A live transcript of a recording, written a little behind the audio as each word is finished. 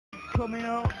coming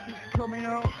out, coming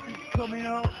out, coming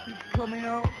out, coming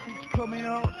out, coming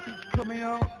out, coming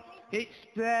out. It's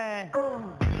there.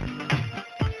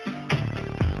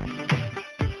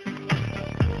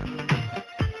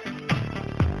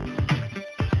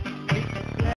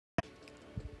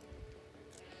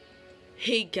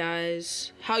 Hey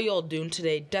guys, how y'all doing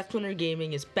today? Deathwinner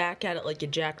Gaming is back at it like a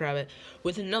jackrabbit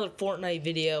with another Fortnite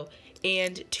video,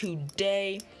 and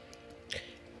today,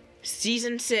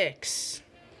 Season 6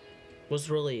 was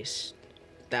released.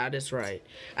 That is right.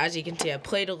 As you can see, I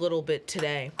played a little bit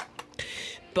today,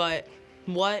 but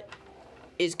what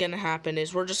is going to happen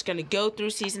is we're just going to go through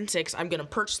Season 6. I'm going to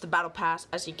purchase the Battle Pass,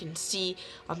 as you can see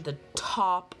on the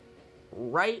top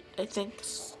right, I think,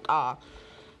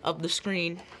 of the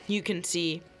screen. You can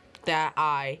see that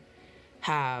I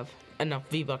have enough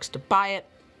V-Bucks to buy it.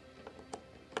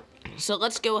 So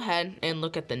let's go ahead and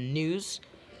look at the news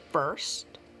first.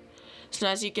 So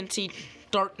as you can see,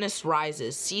 Darkness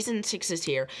Rises. Season 6 is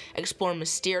here. Explore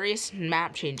mysterious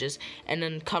map changes and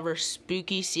uncover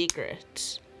spooky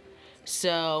secrets.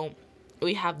 So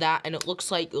we have that, and it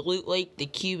looks like Loot Lake, the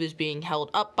cube, is being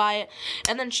held up by it.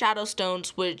 And then Shadow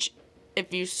Stones, which,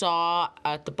 if you saw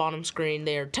at the bottom screen,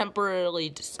 they are temporarily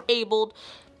disabled.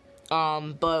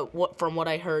 But from what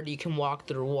I heard, you can walk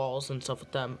through walls and stuff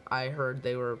with them. I heard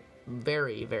they were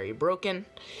very, very broken.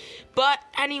 But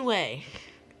anyway,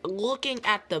 looking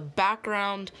at the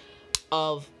background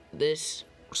of this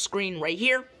screen right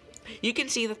here, you can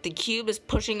see that the cube is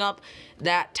pushing up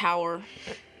that tower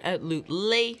at Loot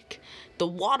Lake. The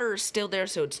water is still there,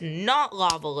 so it's not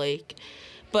Lava Lake.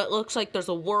 But it looks like there's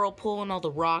a whirlpool and all the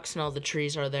rocks and all the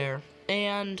trees are there.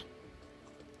 And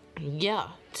yeah,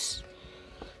 it's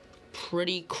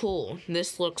pretty cool.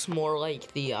 This looks more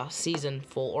like the Season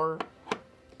 4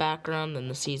 background than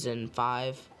the Season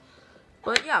 5.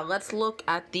 But yeah, let's look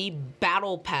at the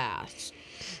Battle Pass.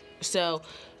 So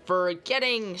for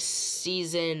getting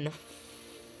Season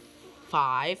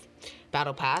 5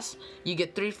 Battle Pass, you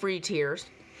get 3 free tiers.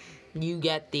 You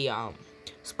get the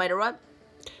Spiderweb,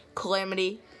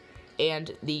 Calamity,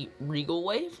 and the Regal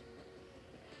Wave.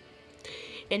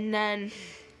 And then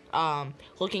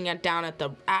looking down at the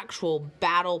actual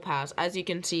Battle Pass, as you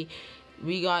can see,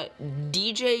 we got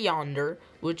DJ Yonder,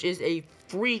 which is a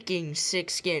freaking sick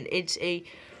skin. It's a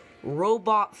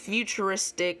robot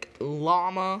futuristic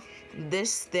llama.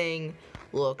 This thing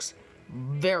looks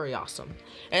very awesome.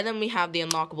 And then we have the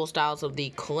unlockable styles of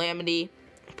the Calamity,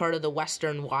 part of the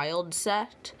Western Wild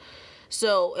set.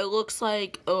 So it looks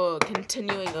like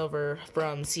continuing over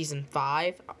from Season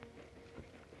 5,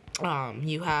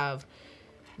 you have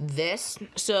this.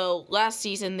 So last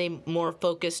season they more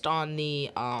focused on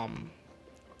the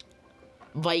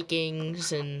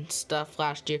Vikings and stuff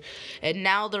last year, and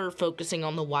now they're focusing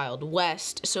on the Wild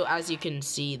West. So as you can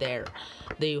see there,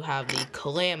 you have the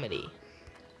Calamity.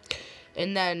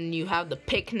 And then you have the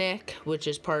Picnic, which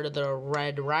is part of the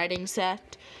Red Riding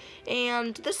set.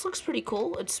 And this looks pretty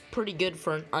cool. It's pretty good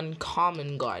for an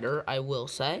uncommon glider, I will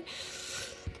say.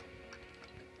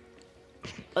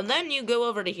 And then you go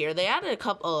over to here. They added a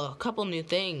couple new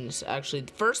things, actually.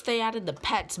 First, they added the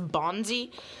Pets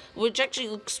Bonzi, which actually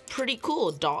looks pretty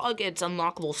cool. Dog, it's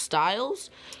unlockable styles.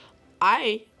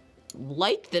 I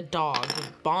like the dog,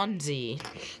 Bonzi.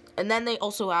 And then they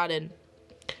also added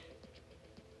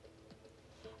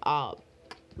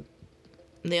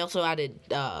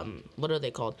what are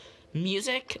they called?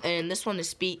 Music, and this one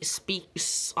is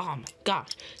oh my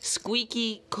gosh,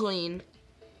 Squeaky Clean.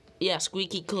 Yeah,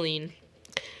 Squeaky Clean.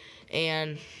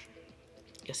 And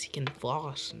I guess he can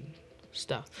floss and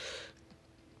stuff.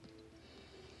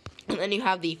 And then you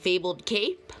have the Fabled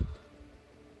Cape,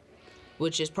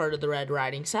 which is part of the Red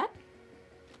Riding set.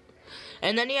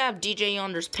 And then you have DJ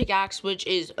Yonder's pickaxe, which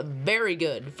is very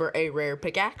good for a rare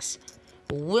pickaxe.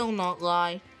 Will not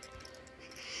lie.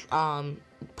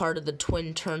 Part of the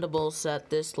twin turnable set.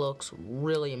 This looks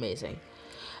really amazing.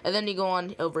 And then you go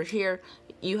on over here,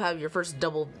 you have your first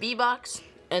double V-Box,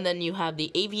 and then you have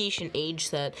the Aviation Age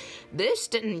set. This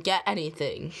didn't get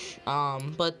anything,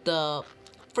 but the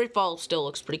free fall still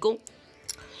looks pretty cool.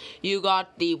 You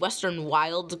got the Western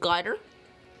Wilds glider.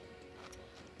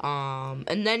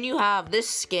 And then you have this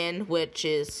skin, which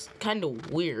is kind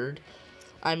of weird.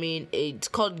 I mean, it's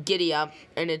called Giddy Up,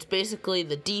 and it's basically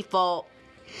the default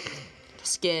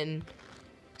skin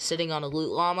sitting on a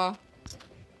loot llama,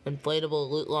 inflatable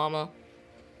loot llama.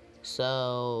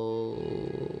 So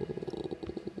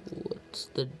what's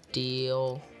the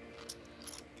deal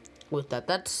with that?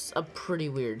 That's a pretty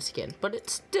weird skin, but it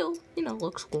still, you know,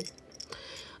 looks cool.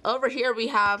 Over here we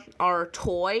have our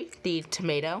toy, the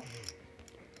tomato.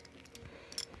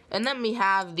 And then we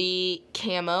have the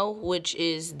camo, which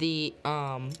is the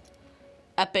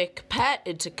epic pet.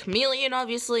 It's a chameleon,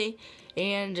 obviously,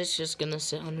 and it's just gonna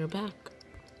sit on your back.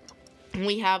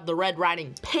 We have the Red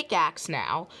Riding pickaxe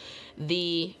now.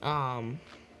 The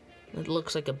it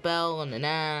looks like a bell and an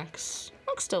axe.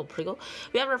 Looks still pretty cool.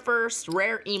 We have our first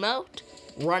rare emote,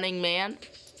 Running Man.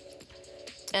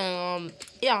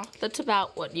 Yeah, that's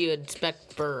about what you would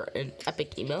expect for an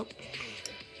epic emote.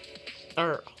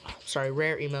 Or, sorry,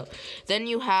 rare emote. Then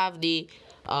you have the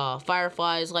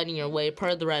Fireflies Lighting Your Way,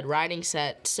 part of the Red Riding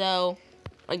set. So,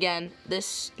 again,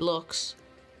 this looks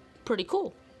pretty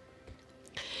cool.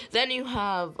 Then you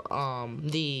have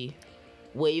the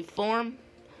Waveform,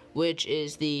 which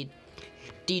is the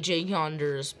DJ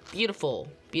Yonder's beautiful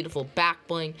back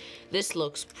bling. This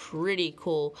looks pretty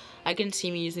cool. I can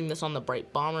see me using this on the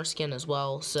Bright Bomber skin as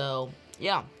well. So,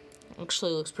 yeah,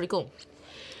 actually looks pretty cool.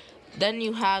 Then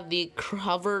you have the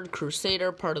Covered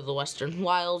Crusader, part of the Western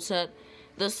Wild set.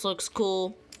 This looks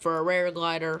cool for a rare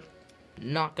glider.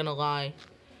 Not gonna lie,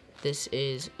 this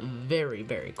is very,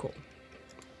 very cool.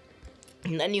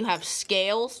 And then you have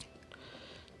Scales,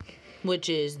 which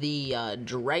is the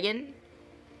dragon.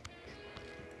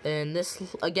 And this,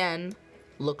 again,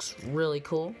 looks really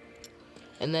cool.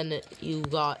 And then you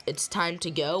got It's Time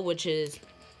to Go, which is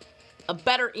a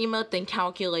better emote than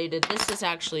Calculated. This is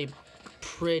actually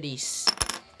pretty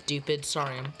stupid.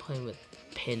 Sorry, I'm playing with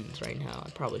pins right now.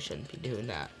 I probably shouldn't be doing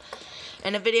that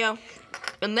in a video.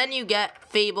 And then you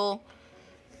get Fable,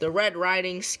 the Red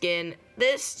Riding skin.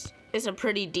 This is a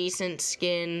pretty decent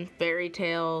skin. Fairy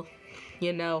Tale,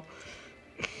 you know.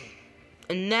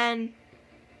 And then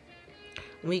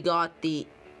we got the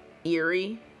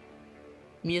Eerie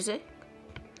music,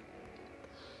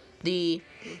 the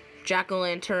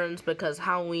Jack-o'-lanterns, because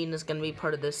Halloween is going to be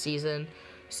part of this season,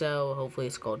 so hopefully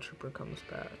Skull Trooper comes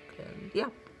back, and yeah.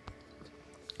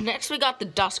 Next we got the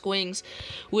Dusk Wings,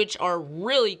 which are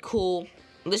really cool.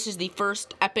 This is the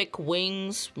first epic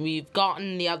wings we've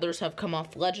gotten. The others have come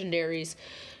off legendaries,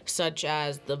 such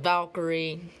as the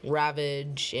Valkyrie,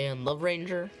 Ravage, and Love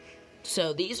Ranger.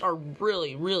 So these are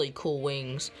really, really cool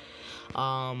wings.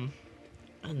 And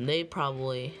they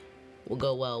probably will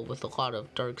go well with a lot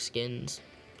of dark skins,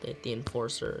 like the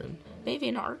Enforcer, and maybe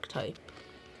an Archetype.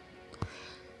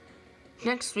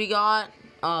 Next we got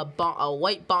a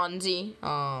White Bonzi,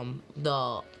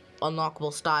 the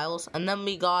unlockable styles, and then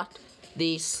we got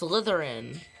the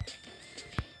Slytherin.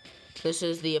 This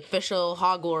is the official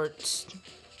Hogwarts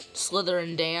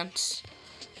Slytherin dance.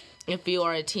 If you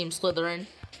are a Team Slytherin,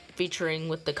 featuring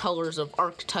with the colors of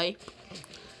Archetype,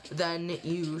 then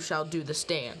you shall do the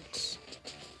dance.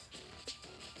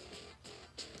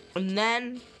 And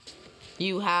then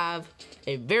you have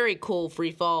a very cool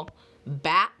freefall,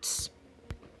 Bats.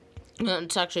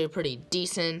 It's actually pretty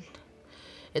decent.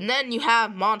 And then you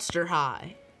have Monster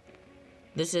High.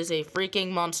 This is a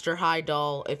freaking Monster High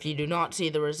doll. If you do not see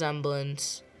the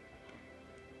resemblance,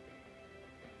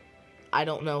 I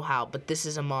don't know how, but this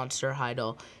is a Monster High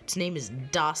doll. Its name is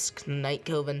Dusk, Night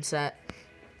Coven set.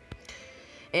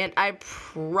 And I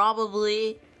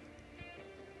probably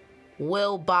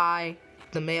will buy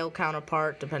the male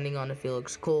counterpart, depending on if he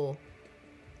looks cool.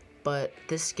 But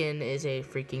this skin is a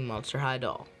freaking Monster High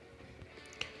doll.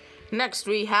 Next,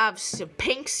 we have some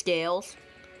pink scales.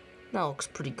 That looks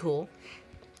pretty cool.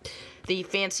 The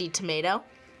Fancy Tomato,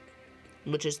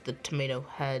 which is the tomato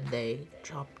head. They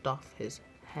chopped off his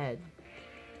head.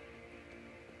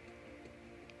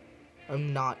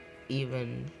 I'm not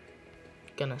even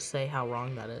gonna say how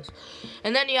wrong that is.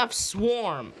 And then you have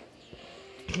Swarm,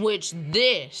 which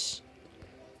this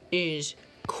is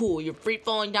cool. You're free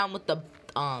falling down with the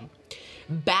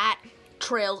bat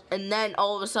trails, and then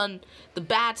all of a sudden the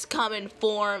bats come in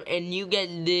form and you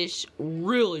get this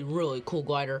really, really cool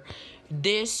glider.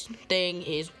 This thing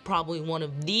is probably one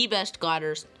of the best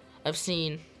gliders I've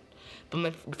seen, but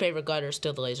my favorite glider is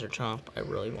still the Laser Chomp. I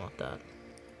really want that.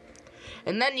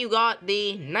 And then you got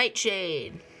the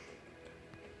Nightshade,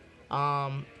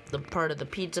 the part of the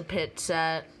Pizza Pit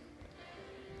set.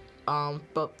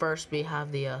 But first we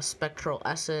have the Spectral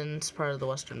Essence, part of the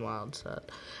Western Wild set.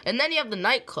 And then you have the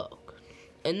Night Cloak.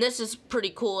 And this is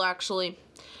pretty cool, actually.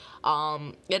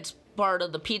 It's part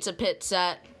of the Pizza Pit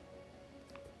set.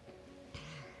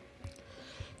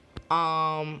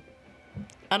 I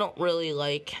don't really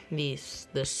like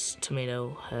this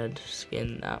tomato head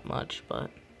skin that much, but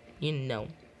you know.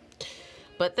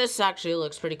 But this actually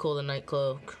looks pretty cool, the Night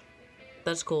Cloak.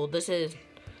 That's cool. This is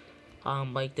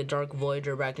like the Dark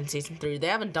Voyager back in Season 3. They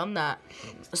haven't done that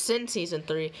since Season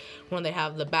 3, when they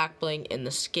have the back bling and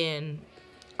the skin.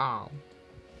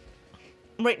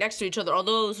 right next to each other,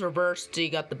 although it was reversed, so you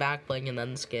got the back bling and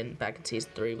then the skin back in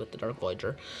Season 3 with the Dark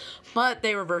Voyager. But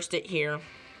they reversed it here.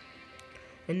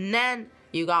 And then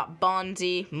you got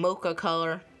Bonzi, Mocha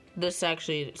Color. This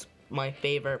actually is my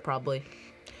favorite, probably.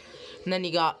 And then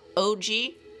you got OG.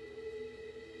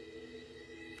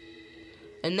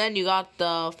 And then you got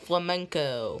the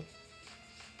Flamenco.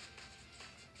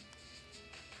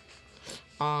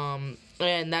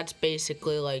 And that's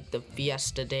basically like the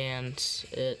Fiesta dance.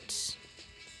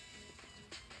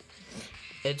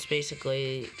 It's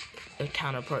basically a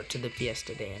counterpart to the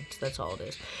Fiesta dance. That's all it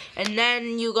is. And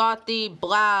then you got the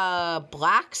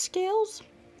black scales.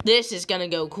 This is gonna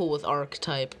go cool with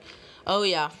Archetype. Oh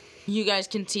yeah, you guys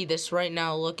can see this right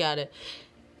now. Look at it.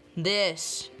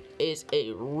 This is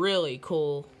a really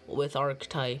cool with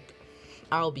Archetype.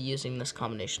 I'll be using this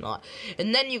combination a lot.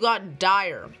 And then you got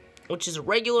Dire, which is a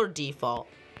regular default.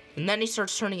 And then he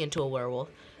starts turning into a werewolf.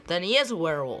 Then he is a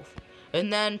werewolf.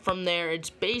 And then from there, it's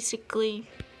basically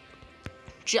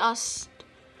just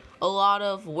a lot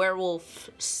of werewolf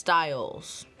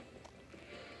styles.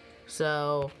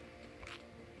 So,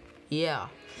 yeah.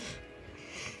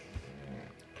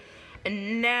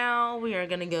 And now we are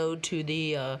gonna go to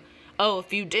the, oh,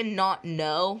 if you did not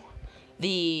know,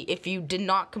 if you did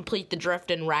not complete the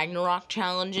Drift and Ragnarok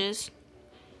challenges,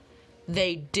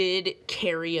 they did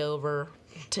carry over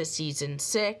to Season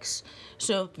 6.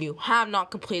 So if you have not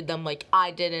completed them like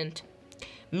I didn't,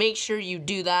 make sure you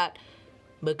do that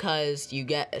because you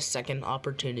get a second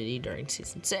opportunity during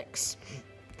Season 6.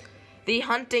 The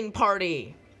Hunting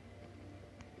Party.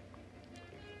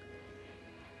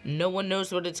 No one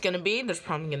knows what it's going to be. There's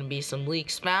probably going to be some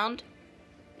leaks found.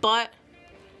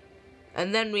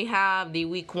 And then we have the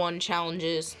Week 1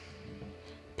 challenges.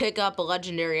 Pick up a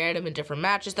legendary item in different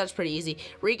matches. That's pretty easy.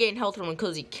 Regain health from a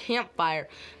cozy campfire.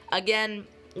 Again,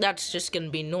 that's just going to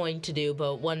be annoying to do,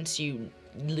 but once you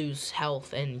lose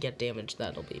health and get damage,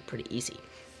 that'll be pretty easy.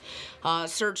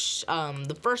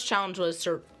 The first challenge was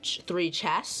search 3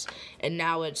 chests, and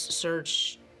now it's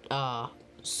search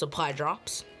supply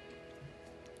drops.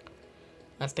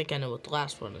 I think I know what the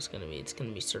last one is going to be. It's going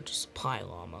to be search a supply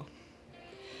llama.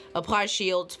 Apply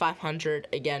shields, 500.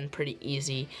 Again, pretty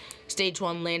easy. Stage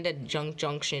 1, land at Junk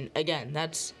Junction. Again,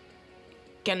 that's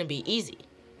gonna be easy.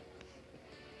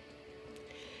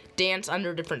 Dance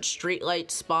under different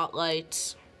streetlights,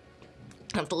 spotlights.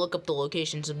 Have to look up the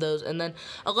locations of those. And then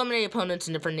eliminate opponents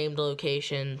in different named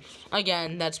locations.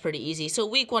 Again, that's pretty easy. So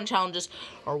Week 1 challenges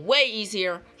are way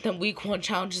easier than Week 1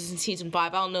 challenges in Season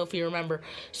 5. I don't know if you remember.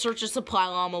 Search a Supply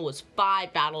Llama was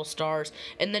 5 battle stars.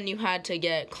 And then you had to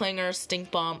get Clinger,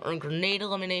 Stink Bomb, or Grenade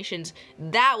eliminations.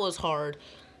 That was hard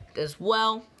as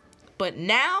well. But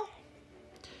now,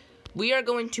 we are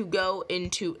going to go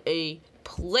into a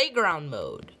playground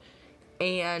mode.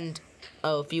 And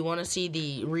oh, if you want to see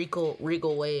the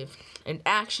Regal Wave in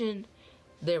action,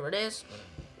 there it is.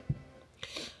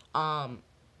 We're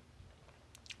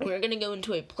going to go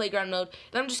into a playground mode,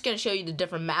 and I'm just going to show you the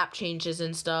different map changes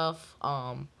and stuff.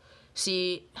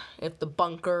 See if the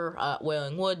bunker at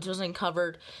Wailing Woods was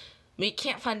uncovered. We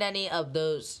can't find any of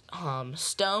those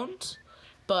stones,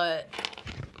 but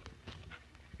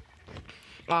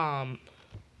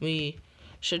we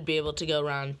should be able to go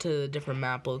around to the different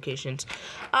map locations.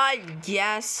 I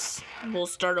guess we'll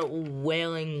start at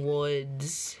Wailing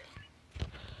Woods.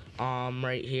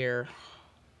 Right here.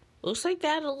 Looks like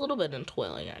that a little bit into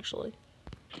Wailing, actually.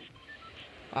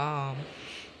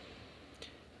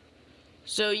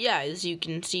 So yeah, as you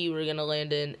can see, we're gonna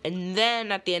land in, and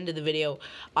then at the end of the video,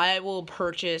 I will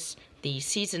purchase the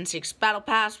Season 6 Battle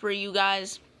Pass for you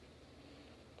guys.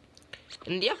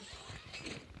 And yeah.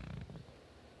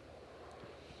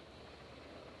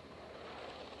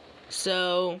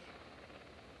 So,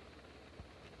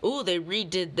 ooh, they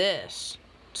redid this.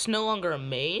 It's no longer a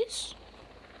maze?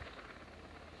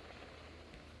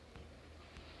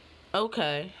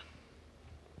 Okay.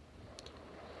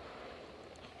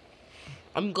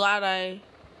 I'm glad I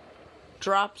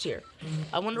dropped here.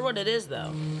 I wonder what it is,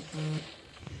 though.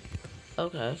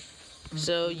 Okay.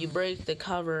 So, you break the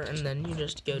cover and then you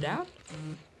just go down?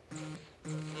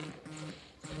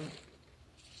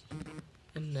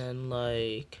 And then,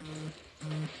 like...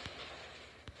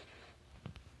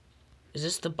 Is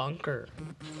this the bunker?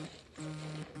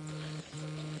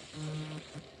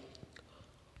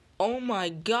 Oh my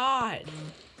god!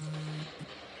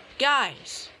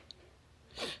 Guys!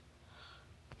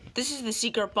 This is the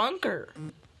secret bunker!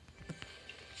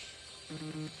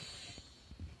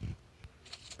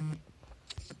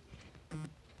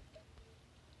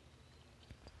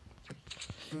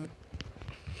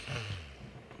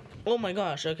 Oh my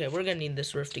gosh, okay, we're gonna need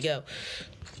this rift to go.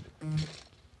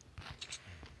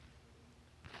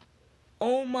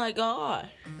 my god.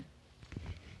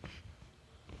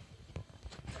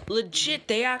 Legit,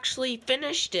 they actually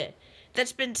finished it.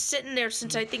 That's been sitting there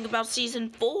since I think about season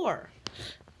 4.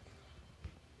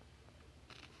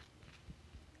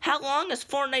 How long has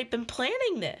Fortnite been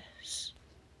planning this?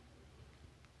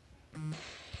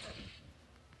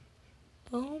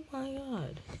 Oh my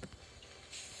god.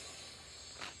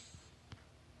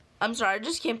 I'm sorry, I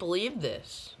just can't believe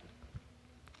this.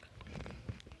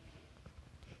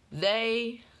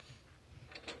 They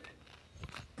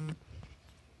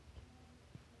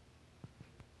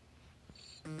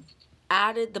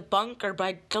added the bunker, but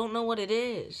I don't know what it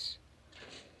is.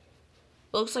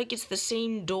 Looks like it's the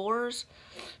same doors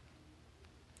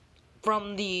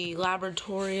from the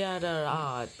laboratory at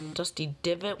Dusty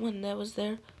Divot when that was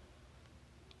there.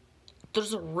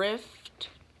 There's a rift.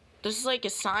 This is like a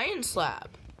science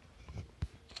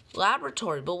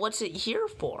laboratory, but what's it here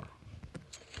for?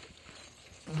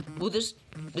 Is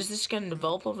this gonna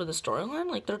develop over the storyline?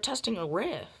 Like, they're testing a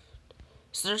rift.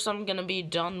 Is there something gonna be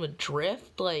done with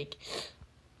drift? Like,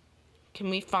 can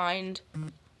we find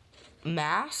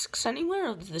masks anywhere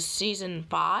of the season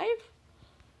 5?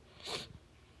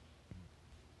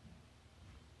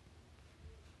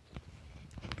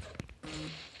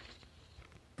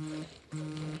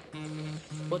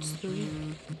 What's 3?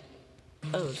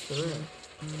 Oh, it's the rift.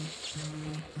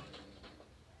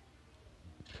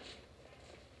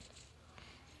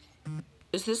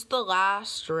 Is this the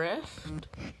last rift?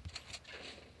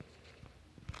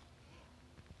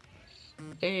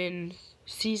 In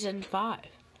season 5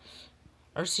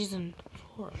 or season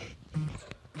 4?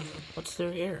 What's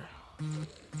through here?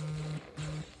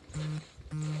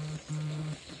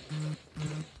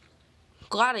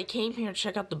 Glad I came here to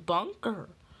check out the bunker.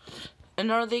 And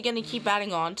are they gonna keep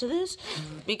adding on to this?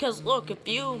 Because look, if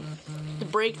you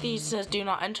break these, says do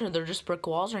not enter, they're just brick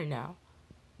walls right now.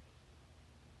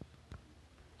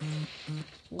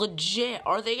 Legit,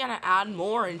 are they gonna add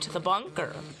more into the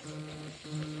bunker?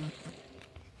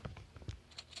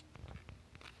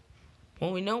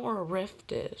 Well, we know where a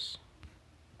rift is.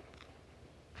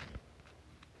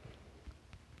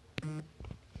 I'm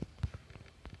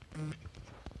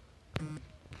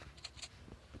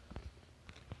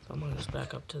gonna just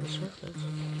back up to the surface.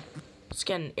 Let's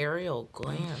get an aerial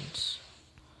glance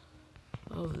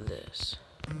of this.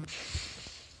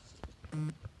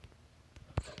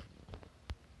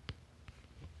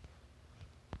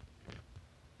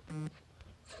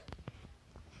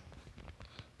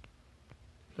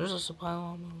 There's a supply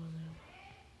line over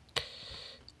there.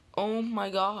 Oh my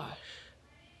gosh.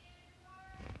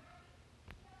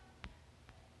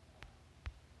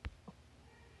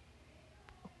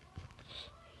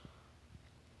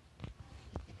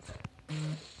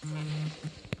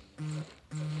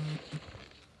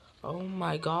 Oh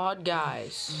my god,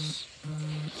 guys.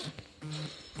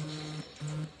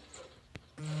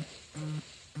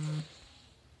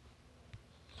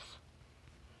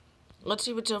 Let's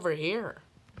see what's over here.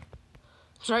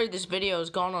 Sorry, this video has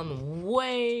gone on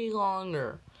way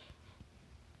longer.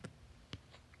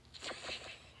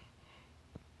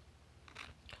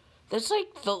 That's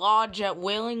like the lodge at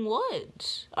Wailing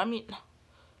Woods. I mean,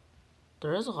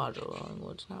 there is a lodge at Wailing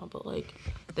Woods now, but like,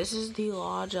 this is the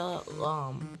lodge at,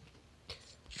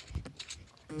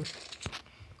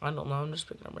 I don't know, I'm just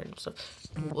picking up random stuff.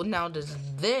 Well, now does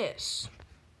this...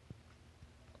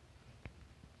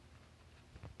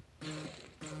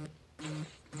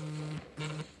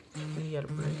 You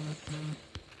gotta break.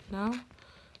 No?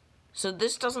 So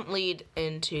this doesn't lead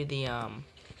into the,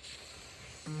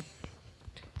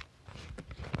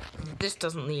 this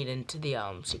doesn't lead into the,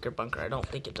 secret bunker. I don't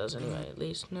think it does anyway, at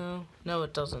least. No,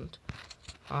 it doesn't.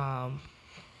 But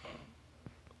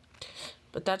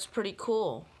that's pretty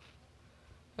cool.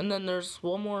 And then there's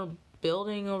one more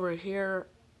building over here.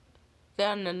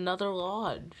 Then another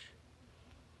lodge.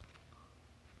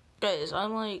 Guys,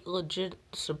 I'm like legit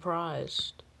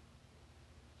surprised.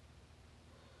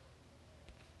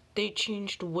 They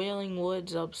changed Wailing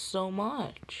Woods up so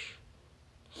much.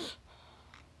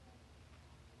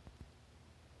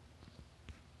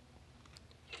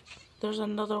 There's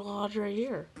another lodge right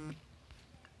here.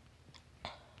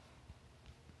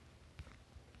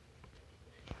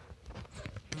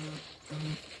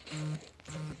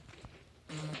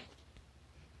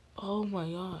 Oh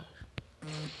my gosh.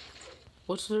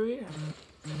 What's through here?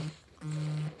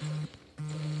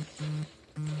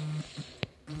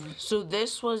 So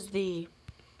this was the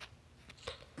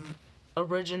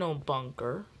original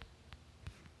bunker.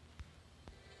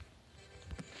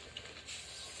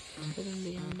 Hidden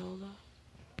behind all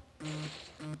that.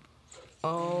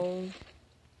 Oh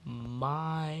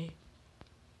my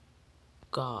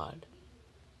god.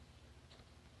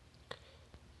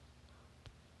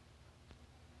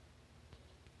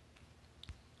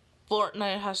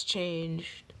 Fortnite has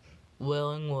changed.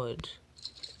 Wailing Woods.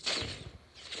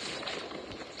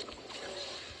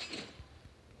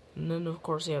 And then, of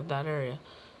course, you have that area.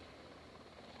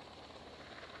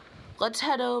 Let's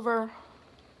head over.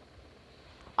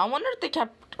 I wonder if they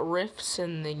kept rifts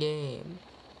in the game.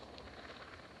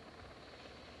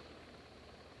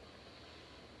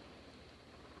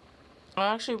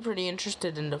 I'm actually pretty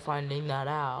interested into finding that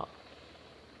out.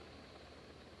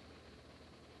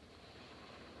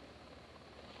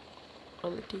 Are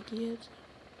the tiki heads?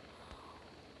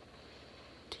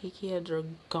 Tiki heads are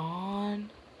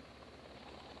gone.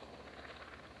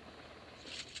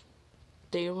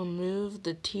 They removed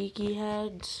the tiki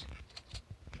heads.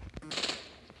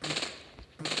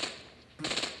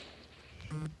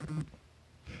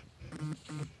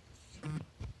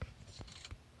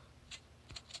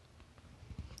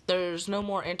 There's no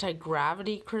more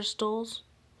anti-gravity crystals.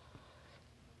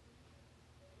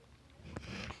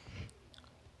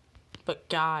 But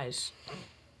guys,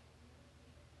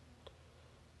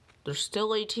 there's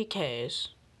still ATKs.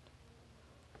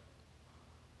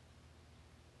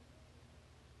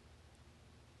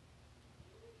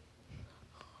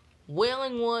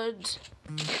 Wailing Woods.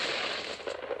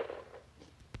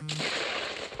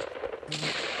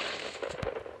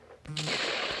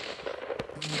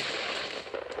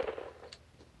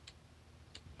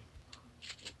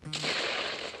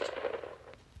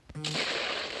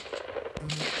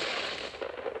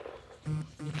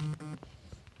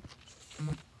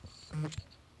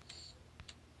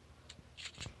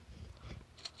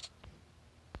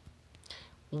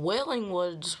 Wailing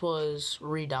Woods was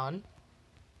redone.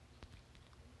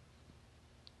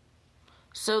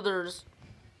 So there's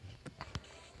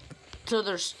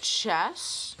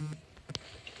chests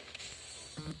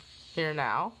here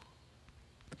now.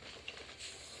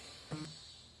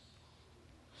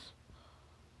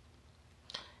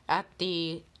 At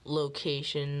the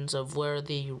locations of where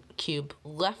the cube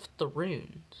left the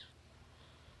runes.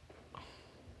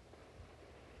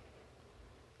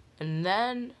 And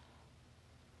then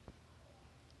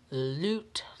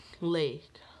Loot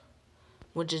Lake,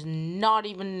 which is not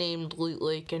even named Loot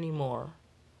Lake anymore.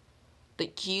 The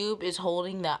cube is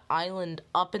holding that island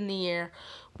up in the air,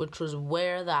 which was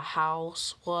where the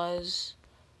house was.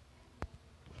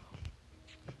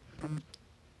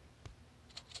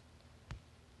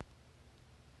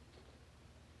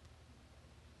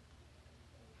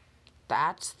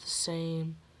 That's the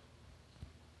same.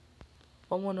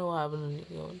 I wonder what happened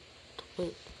to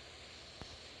Loot.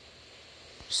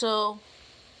 So,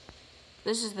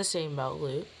 this is the same about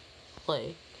Loot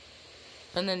Lake.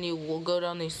 And then you will go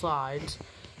down these slides,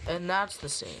 and that's the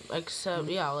same. Except,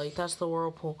 yeah, like, that's the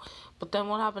whirlpool. But then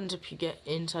what happens if you get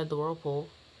inside the whirlpool?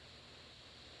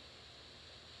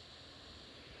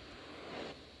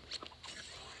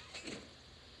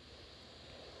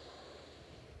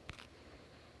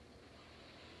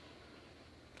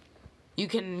 You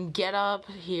can get up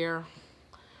here.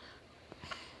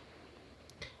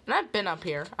 And I've been up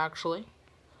here, actually.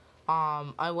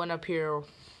 I went up here,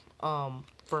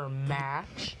 for a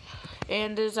match.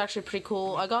 And it's actually pretty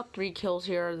cool. I got 3 kills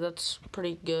here. That's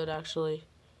pretty good, actually.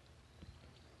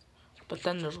 But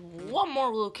then there's one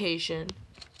more location.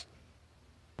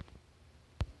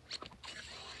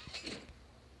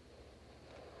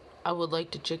 I would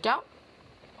like to check out.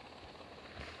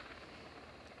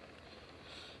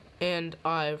 And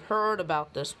I've heard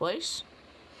about this place.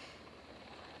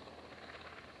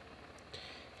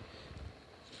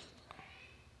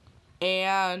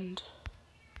 And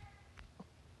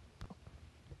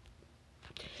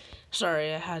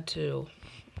sorry, I had to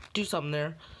do something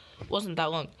there. Wasn't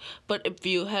that long. But if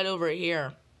you head over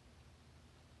here.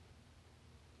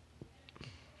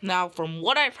 Now, from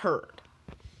what I've heard,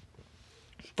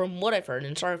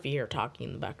 and sorry if you hear talking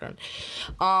in the background,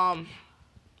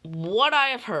 what I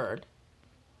have heard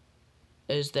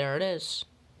is there it is.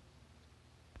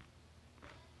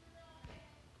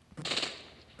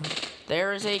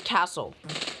 There is a castle.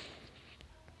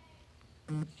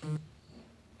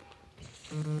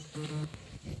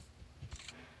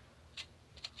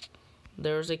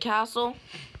 There's a castle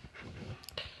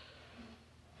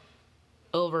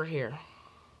over here.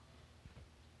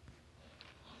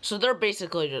 So they're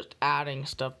basically just adding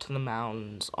stuff to the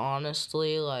mountains,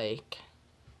 honestly, like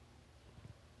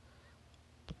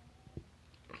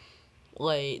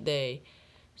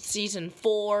Season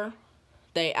 4,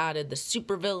 they added the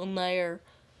supervillain layer.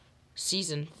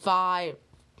 Season 5,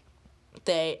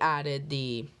 they added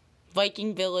the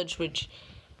Viking village, which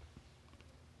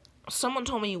someone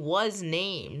told me was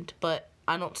named, but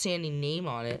I don't see any name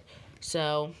on it.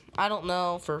 So, I don't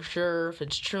know for sure if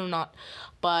it's true or not,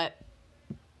 but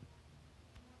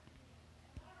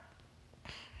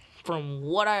from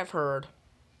what I've heard,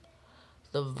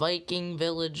 the Viking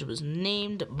village was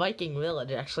named Viking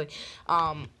Village, actually.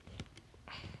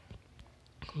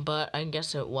 But I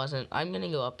guess it wasn't. I'm gonna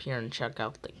go up here and check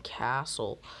out the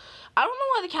castle. I don't know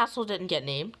why the castle didn't get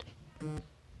named.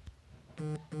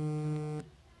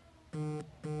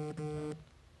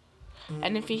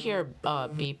 And if you hear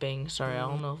beeping, sorry, I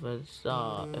don't know if it's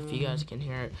if you guys can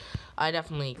hear it. I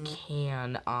definitely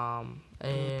can.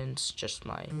 And it's just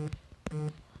my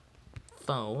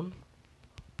phone.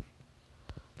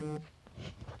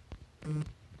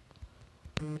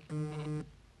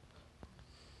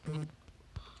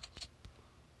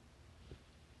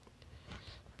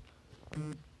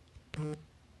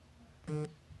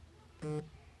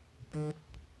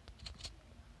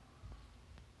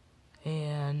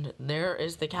 And there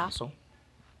is the castle.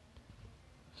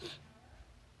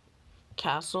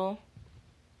 Castle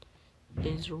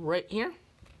is right here.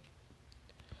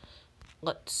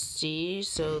 Let's see.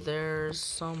 So there's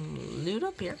some loot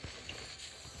up here.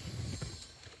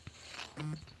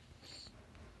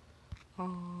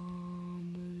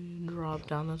 Drop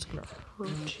down. That's gonna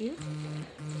hurt you.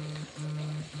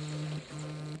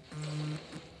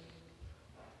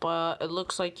 But it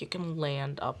looks like you can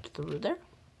land up through there.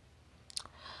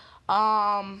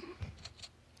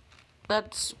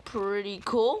 That's pretty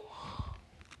cool.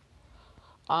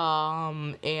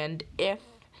 And if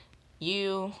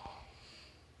you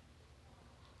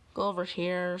go over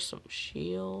here, some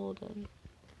shield and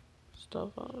stuff.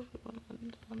 Down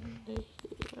here.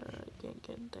 I can't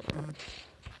get there.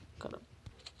 Gotta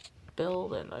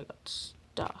build and I got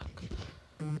stuck.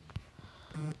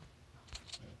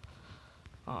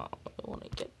 I want to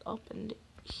get up into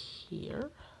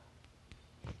here.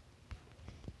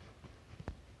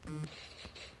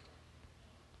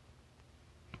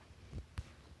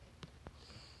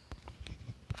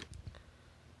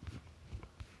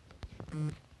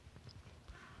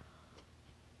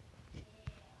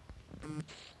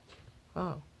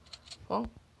 Oh, well,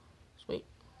 sweet.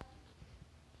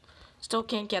 Still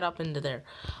can't get up into there.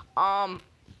 Oh,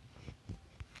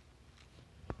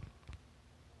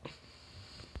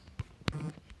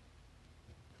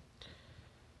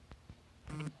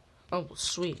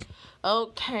 sweet.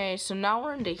 Okay, so now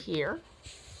we're into here.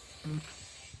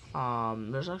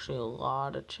 There's actually a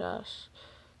lot of chests.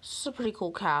 This is a pretty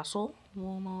cool castle.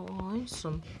 Well, not lie.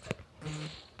 Some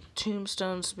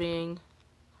tombstones being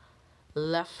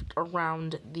left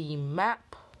around the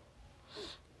map.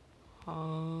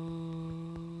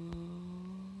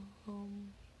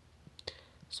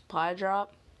 Supply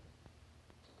drop.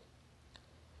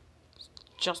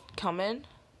 Just come in.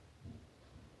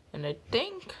 And I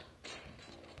think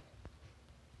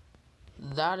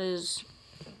that is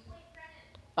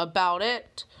about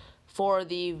it for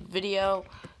the video.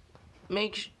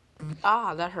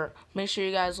 That hurt. Make sure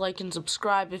you guys like and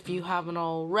subscribe if you haven't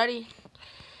already.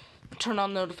 Turn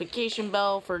on notification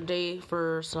bell for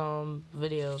some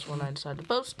videos when I decide to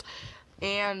post.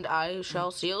 And I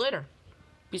shall see you later.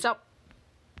 Peace out.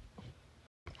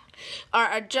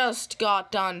 Alright, I just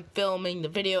got done filming the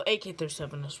video.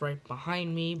 AK-37 is right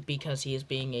behind me because he is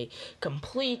being a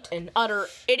complete and utter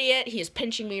idiot. He is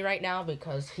pinching me right now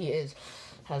because he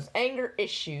has anger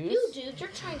issues. You, dude, you're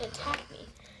trying to attack me.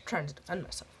 Trying to defend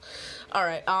myself.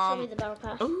 Alright, Show me the battle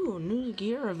pass. Ooh, new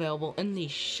gear available in the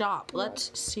shop.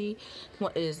 Let's see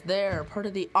what is there. Part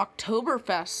of the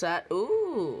Oktoberfest set.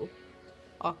 Ooh,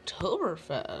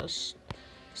 Oktoberfest.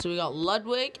 So we got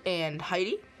Ludwig and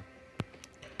Heidi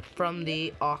from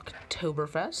the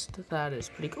Oktoberfest. That is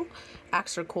pretty cool.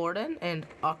 Axel Corden and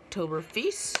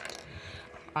Oktoberfest.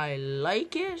 I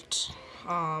like it.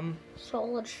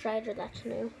 Solid Strider, that's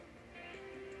new.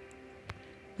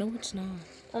 No, it's not.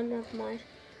 Oh, never mind.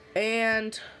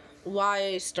 And why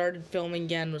I started filming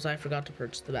again was I forgot to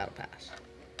purchase the battle pass.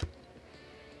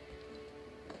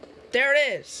 There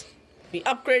it is. We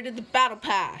upgraded the battle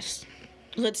pass.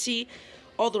 Let's see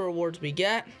all the rewards we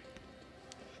get.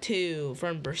 2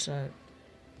 friend percent.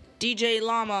 DJ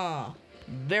Llama.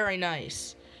 Very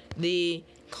nice. The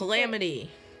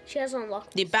Calamity. She has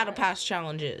unlocked The battle pass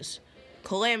challenges.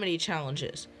 Calamity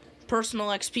challenges. Personal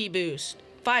XP boost.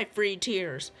 5 free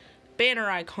tiers.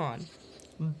 Banner icon.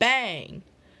 Bang.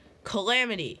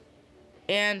 Calamity.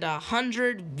 And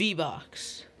 100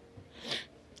 V-Bucks.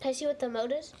 Can I see what the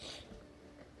mode is?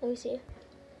 Let me see.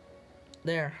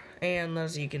 There. And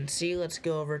as you can see, let's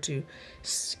go over to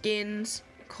skins,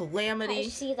 Calamity, I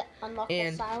see the unlockable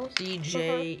and styles.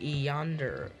 DJ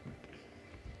Yonder.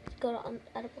 Go to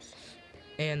edibles.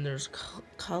 And there's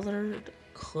colored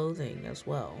clothing as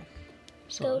well.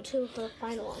 So Go to the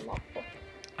final unlockable.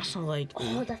 So like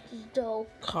Oh, that's dope.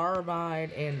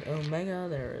 Carbide and Omega,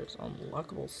 there is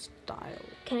unlockable style.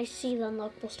 Can I see the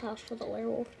unlockable styles for the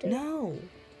werewolf, dude? No.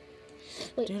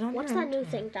 Wait, Dude, on what's your that new own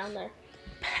thing down there?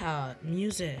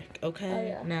 Music, okay? Oh,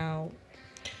 yeah. Now,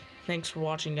 thanks for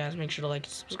watching, guys. Make sure to like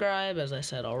and subscribe, as I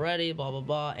said already, blah, blah,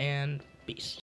 blah, and peace.